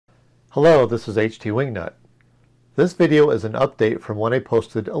Hello, this is HT Wingnut. This video is an update from one I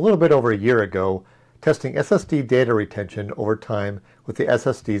posted a little bit over a year ago, testing SSD data retention over time with the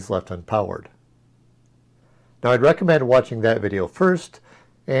SSDs left unpowered. Now I'd recommend watching that video first,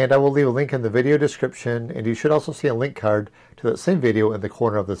 and I will leave a link in the video description, and you should also see a link card to that same video in the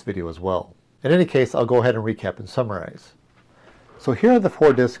corner of this video as well. In any case, I'll go ahead and recap and summarize. So here are the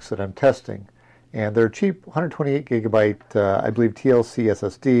 4 disks that I'm testing, and they're cheap 128 gigabyte, I believe TLC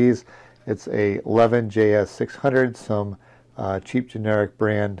SSDs. It's a 11JS600, some cheap generic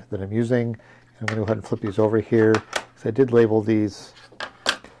brand that I'm using. I'm going to go ahead and flip these over here, because I did label these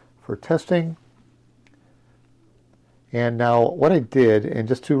for testing. And now what I did, and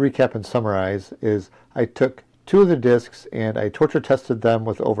just to recap and summarize, is I took 2 of the disks and I torture tested them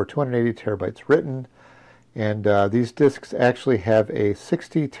with over 280 terabytes written. And these disks actually have a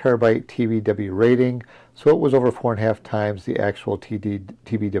 60 terabyte TBW rating, so it was over 4.5 times the actual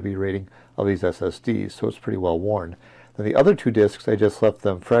TBW rating of these SSDs, so it's pretty well worn. Then the other 2 disks, I just left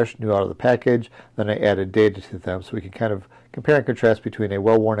them fresh, new out of the package, then I added data to them, so we can kind of compare and contrast between a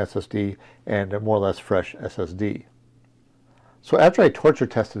well-worn SSD and a more or less fresh SSD. So after I torture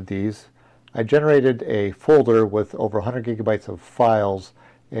tested these, I generated a folder with over 100 gigabytes of files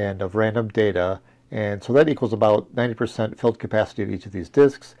and of random data, and so that equals about 90% filled capacity of each of these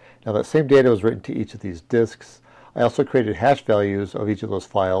disks. Now that same data was written to each of these disks. I also created hash values of each of those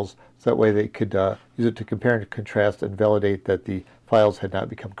files, so that way they could use it to compare and contrast and validate that the files had not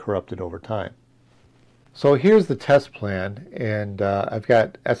become corrupted over time. So here's the test plan, and I've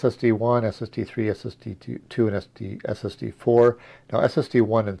got SSD 1, SSD 3, SSD 2, and SSD 4. Now SSD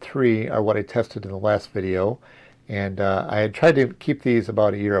 1 and 3 are what I tested in the last video, and I had tried to keep these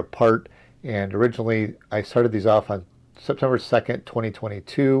about a year apart. And originally, I started these off on September 2nd,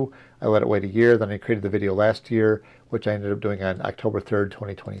 2022. I let it wait a year. Then I created the video last year, which I ended up doing on October 3rd,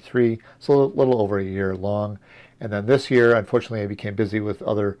 2023. So a little over a year long. And then this year, unfortunately, I became busy with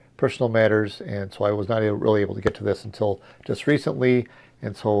other personal matters. And so I was not really able to get to this until just recently.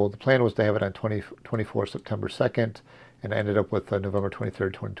 And so the plan was to have it on 24 September 2nd. And I ended up with November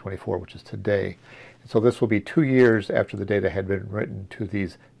 23rd, 2024, which is today. And so this will be 2 years after the data had been written to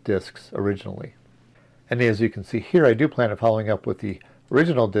these disks originally. And as you can see here, I do plan on following up with the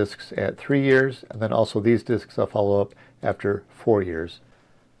original disks at 3 years, and then also these disks I'll follow up after 4 years.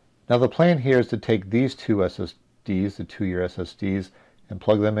 Now the plan here is to take these 2 SSDs, the 2-year SSDs, and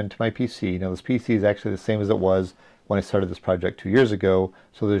plug them into my PC. Now this PC is actually the same as it was when I started this project 2 years ago,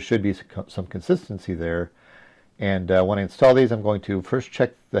 so there should be some consistency there. And when I install these, I'm going to first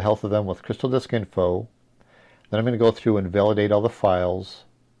check the health of them with Crystal Disk Info. Then I'm going to go through and validate all the files.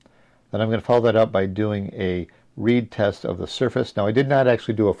 Then I'm going to follow that up by doing a read test of the surface. Now I did not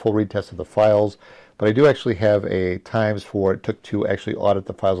actually do a full read test of the files, but I do actually have a times for what it took to actually audit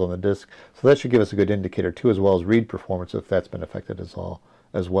the files on the disk. So that should give us a good indicator too, as well as read performance if that's been affected as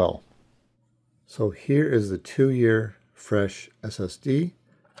well. So here is the 2-year fresh SSD.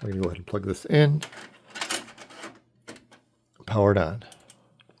 I'm going to go ahead and plug this in. Powered on.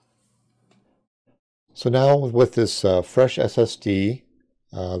 So now with this fresh SSD,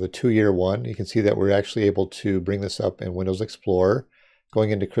 the 2-year one, you can see that we're actually able to bring this up in Windows Explorer.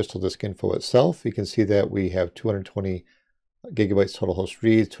 Going into Crystal Disk Info itself, you can see that we have 220 gigabytes total host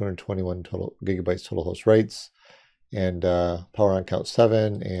reads, 221 gigabytes total host writes, and power on count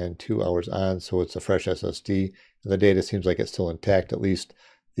 7 and 2 hours on, so it's a fresh SSD. And the data seems like it's still intact, at least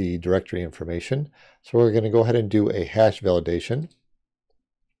the directory information. So we're going to go ahead and do a hash validation.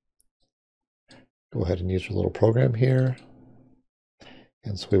 Go ahead and use our little program here.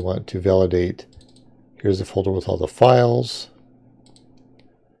 And so we want to validate, here's the folder with all the files.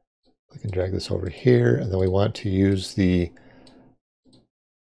 I can drag this over here, and then we want to use the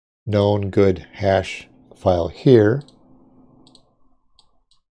known good hash file here.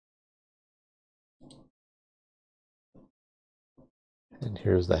 And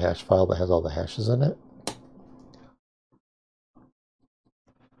here's the hash file that has all the hashes in it.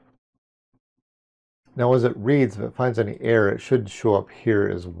 Now as it reads, if it finds any error, it should show up here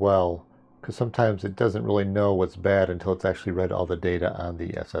as well, because sometimes it doesn't really know what's bad until it's actually read all the data on the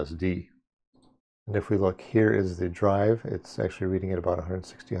SSD. And if we look, here is the drive. It's actually reading at about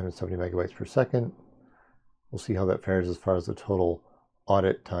 160, 170 megabytes per second. We'll see how that fares as far as the total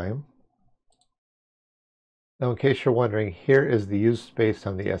audit time. Now in case you're wondering, here is the used space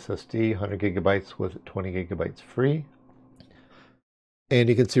on the SSD, 100 gigabytes with 20 gigabytes free. And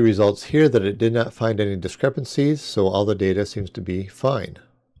you can see results here that it did not find any discrepancies, so all the data seems to be fine.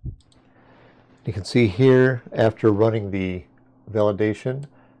 You can see here, after running the validation,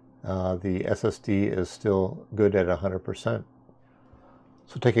 the SSD is still good at 100%.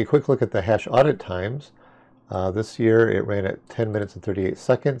 So take a quick look at the hash audit times. This year it ran at 10 minutes and 38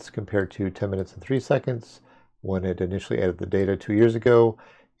 seconds compared to 10 minutes and 3 seconds when it initially added the data 2 years ago.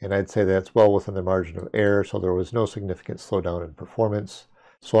 And I'd say that's well within the margin of error, so there was no significant slowdown in performance.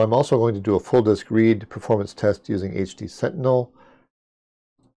 So I'm also going to do a full disk read performance test using HD Sentinel.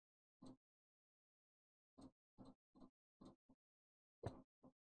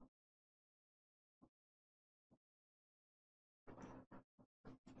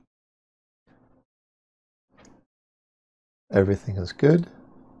 Everything is good.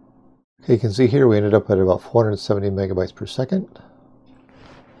 Okay, you can see here we ended up at about 470 megabytes per second.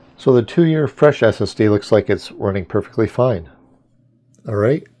 So the 2-year fresh SSD looks like it's running perfectly fine. All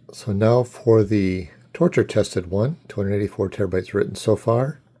right, so now for the torture tested one, 284 terabytes written so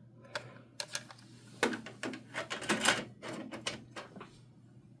far.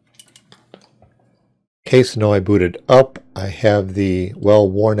 Okay, so now I booted up. I have the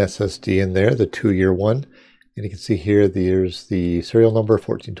well-worn SSD in there, the 2-year one. And you can see here there's the serial number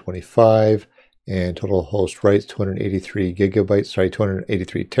 1425 and total host writes 283 gigabytes, sorry,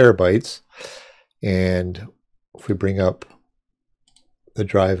 283 terabytes. And if we bring up the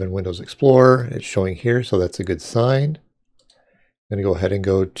drive in Windows Explorer, it's showing here, so that's a good sign. I'm going to go ahead and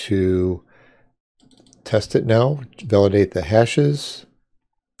go to test it now, validate the hashes.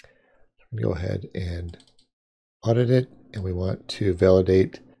 I'm going to go ahead and audit it, and we want to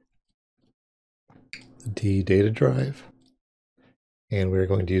validate the data drive. And we're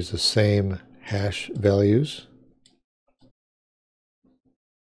going to use the same hash values.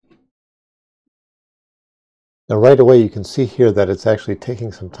 Now right away you can see here that it's actually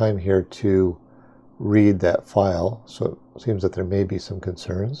taking some time here to read that file, so it seems that there may be some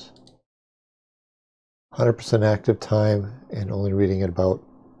concerns. 100% active time and only reading at about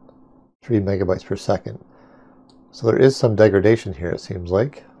 3 megabytes per second. So there is some degradation here, it seems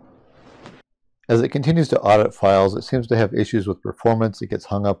like. As it continues to audit files, it seems to have issues with performance. It gets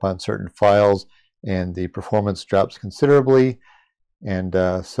hung up on certain files and the performance drops considerably. And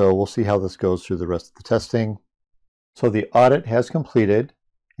so we'll see how this goes through the rest of the testing. So the audit has completed,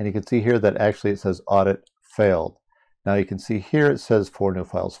 and you can see here that actually it says audit failed. Now you can see here it says 4 new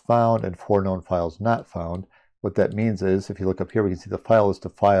files found and 4 known files not found. What that means is, if you look up here, we can see the file list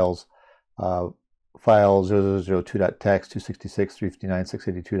of files, file 0002.txt, 266, 359,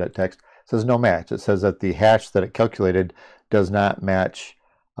 682.txt. Says no match. It says that the hash that it calculated does not match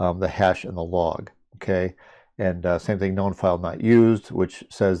the hash in the log. Okay, and same thing, known file not used, which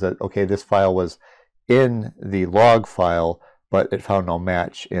says that okay, this file was in the log file, but it found no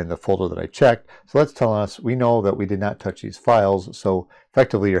match in the folder that I checked. So that's telling us we know that we did not touch these files. So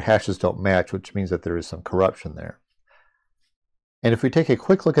effectively, your hashes don't match, which means that there is some corruption there. And if we take a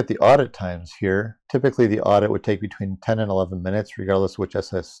quick look at the audit times here, typically the audit would take between 10 and 11 minutes, regardless of which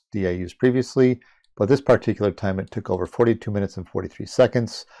SSD I used previously. But this particular time, it took over 42 minutes and 43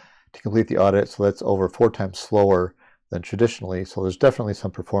 seconds to complete the audit. So that's over 4 times slower than traditionally. So there's definitely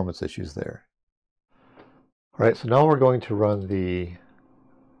some performance issues there. All right, so now we're going to run the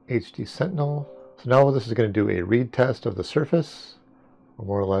HD Sentinel. So now this is going to do a read test of the surface, or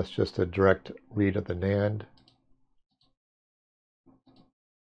more or less just a direct read of the NAND.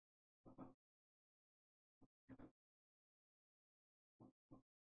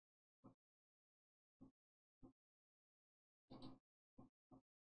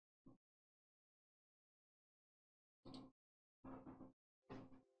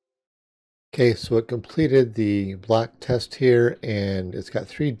 Okay, so it completed the block test here, and it's got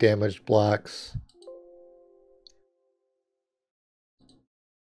 3 damaged blocks.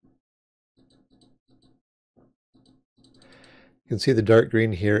 You can see the dark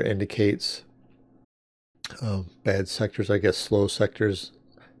green here indicates bad sectors, I guess slow sectors.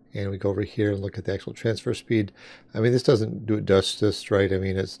 And we go over here and look at the actual transfer speed. I mean, this doesn't do it justice, right? I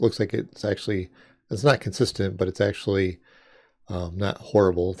mean, it looks like it's actually, it's not consistent, but it's actually not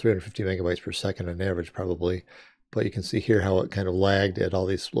horrible, 350 megabytes per second on average probably. But you can see here how it kind of lagged at all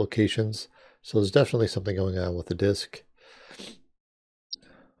these locations. So there's definitely something going on with the disk.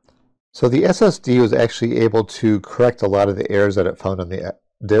 So the SSD was actually able to correct a lot of the errors that it found on the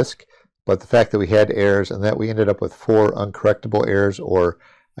disk. But the fact that we had errors and that we ended up with 4 uncorrectable errors, or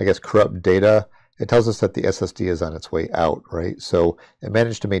I guess corrupt data, it tells us that the SSD is on its way out, right? So it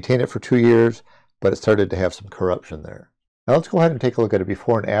managed to maintain it for 2 years, but it started to have some corruption there. Now let's go ahead and take a look at a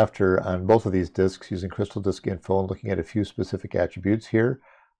before and after on both of these disks using Crystal Disk Info and looking at a few specific attributes here.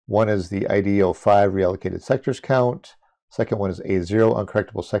 One is the IDO5 reallocated sectors count. Second one is A0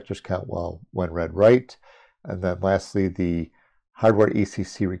 uncorrectable sectors count when read write. And then lastly, the hardware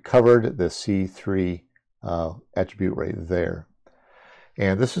ECC recovered, the C3 attribute right there.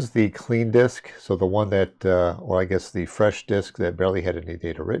 And this is the clean disk, so the one that, or I guess the fresh disk that barely had any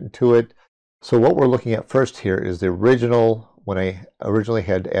data written to it. So what we're looking at first here is the original, when I originally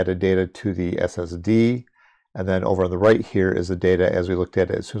had added data to the SSD, and then over on the right here is the data as we looked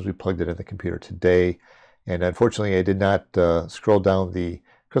at it as soon as we plugged it in the computer today. And unfortunately, I did not scroll down the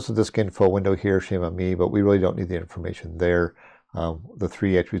Crystal Disk Info window here, shame on me, but we really don't need the information there. The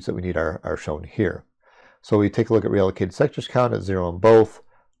three attributes that we need are shown here. So we take a look at reallocated sectors count at 0 on both.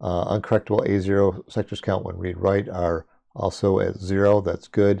 Uncorrectable A0 sectors count when read-write are also at 0. That's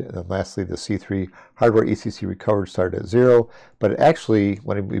good. And then lastly, the C3 hardware ECC recovered started at 0. But it actually,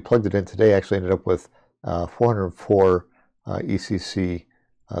 when we plugged it in today, actually ended up with 404 ECC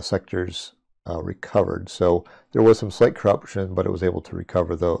sectors recovered. So there was some slight corruption, but it was able to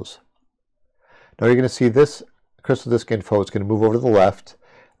recover those. Now you're going to see this Crystal Disk Info. It's going to move over to the left.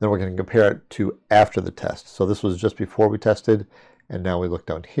 Then we're going to compare it to after the test. So this was just before we tested, and now we look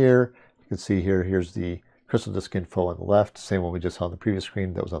down here. You can see here, here's the Crystal Disk Info on the left, same one we just saw on the previous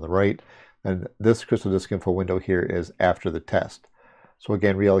screen that was on the right. And this Crystal Disk Info window here is after the test. So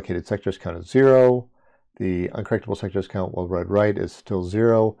again, reallocated sectors count is 0. The uncorrectable sectors count while read-write is still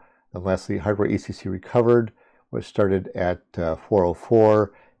 0. And lastly, hardware ECC recovered, which started at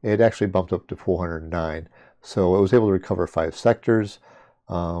 404. It actually bumped up to 409. So it was able to recover 5 sectors.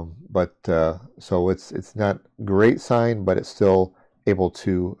 So it's not a great sign, but it's still able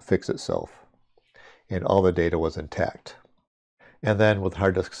to fix itself. And all the data was intact. And then with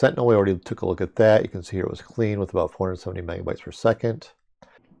hard disk Sentinel, we already took a look at that. You can see here it was clean with about 470 megabytes per second.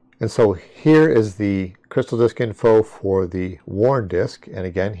 And so here is the Crystal Disk Info for the worn disk. And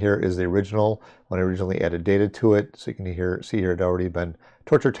again, here is the original when I originally added data to it. So you can see here it had already been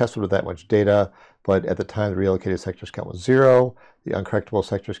torture tested with that much data. But at the time, the reallocated sectors count was 0. The uncorrectable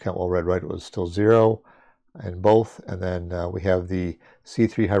sectors count while read-write was still 0 in both. And then we have the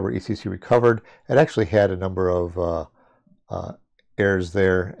C3 hardware ECC recovered. It actually had a number of errors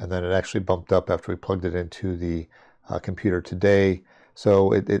there, and then it actually bumped up after we plugged it into the computer today.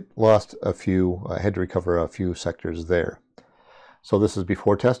 So it lost a few, had to recover a few sectors there. So this is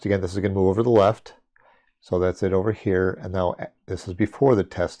before test. Again, this is going to move over to the left. So that's it over here. And now this is before the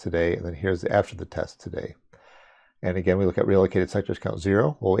test today, and then here's after the test today. And again, we look at reallocated sectors count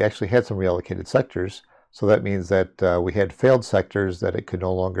 0. Well, we actually had some reallocated sectors. So that means that we had failed sectors that it could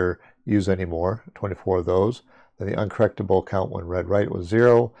no longer use anymore, 24 of those. Then the uncorrectable count when read-write was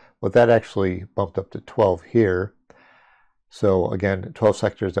 0. Well, that actually bumped up to 12 here. So again, 12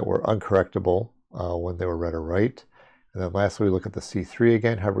 sectors that were uncorrectable when they were read or write. And then lastly, we look at the C3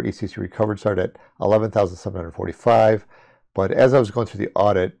 again. Hardware ECC recovered started at 11,745. But as I was going through the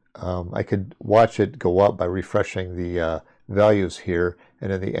audit, I could watch it go up by refreshing the values here.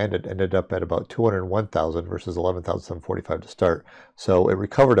 And in the end, it ended up at about 201,000 versus 11,745 to start. So it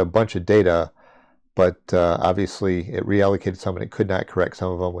recovered a bunch of data, but obviously it reallocated some and it could not correct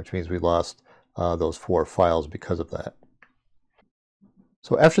some of them, which means we lost those 4 files because of that.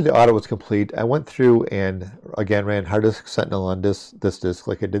 So after the audit was complete, I went through and again ran hard disk Sentinel on this disk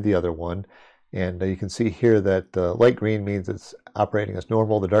like I did the other one. And you can see here that the light green means it's operating as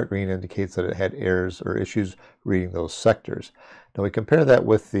normal. The dark green indicates that it had errors or issues reading those sectors. Now we compare that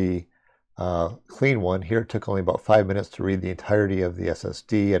with the clean one. Here it took only about 5 minutes to read the entirety of the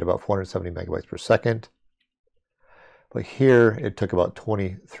SSD at about 470 megabytes per second. But here it took about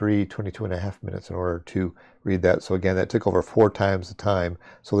 22 and a half minutes in order to read that. So again, that took over 4 times the time.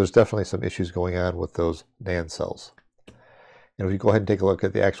 So there's definitely some issues going on with those NAND cells. And if you go ahead and take a look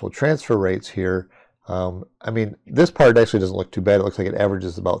at the actual transfer rates here, I mean, this part actually doesn't look too bad. It looks like it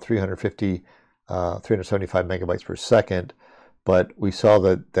averages about 375 megabytes per second. But we saw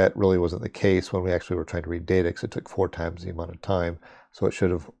that that really wasn't the case when we actually were trying to read data, because it took 4 times the amount of time. So it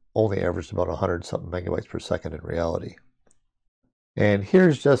should have only averaged about 100-something megabytes per second in reality. And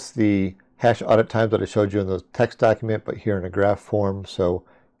here's just the hash audit times that I showed you in the text document, but here in a graph form. So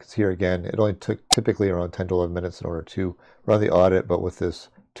here again, it only took typically around 10 to 11 minutes in order to run the audit, but with this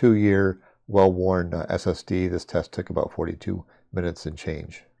 2-year well-worn SSD, this test took about 42 minutes and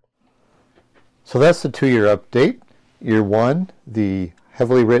change. So that's the 2-year update. Year 1, the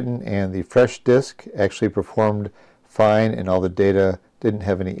heavily written and the fresh disk actually performed fine and all the data didn't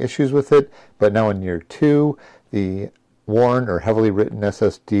have any issues with it. But now in year 2, the worn or heavily written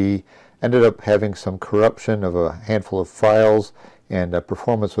SSD ended up having some corruption of a handful of files, and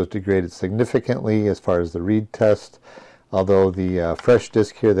performance was degraded significantly as far as the read test. Although the fresh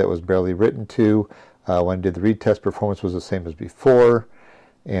disk here that was barely written to, when I did the read test, performance was the same as before,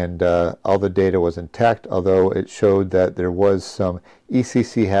 and all the data was intact, although it showed that there was some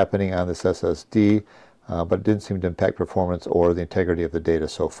ECC happening on this SSD. but it didn't seem to impact performance or the integrity of the data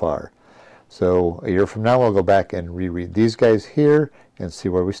so far. So a year from now, we'll go back and reread these guys here and see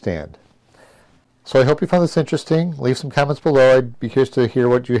where we stand. So I hope you found this interesting. Leave some comments below. I'd be curious to hear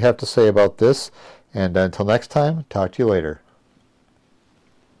what you have to say about this. And until next time, talk to you later.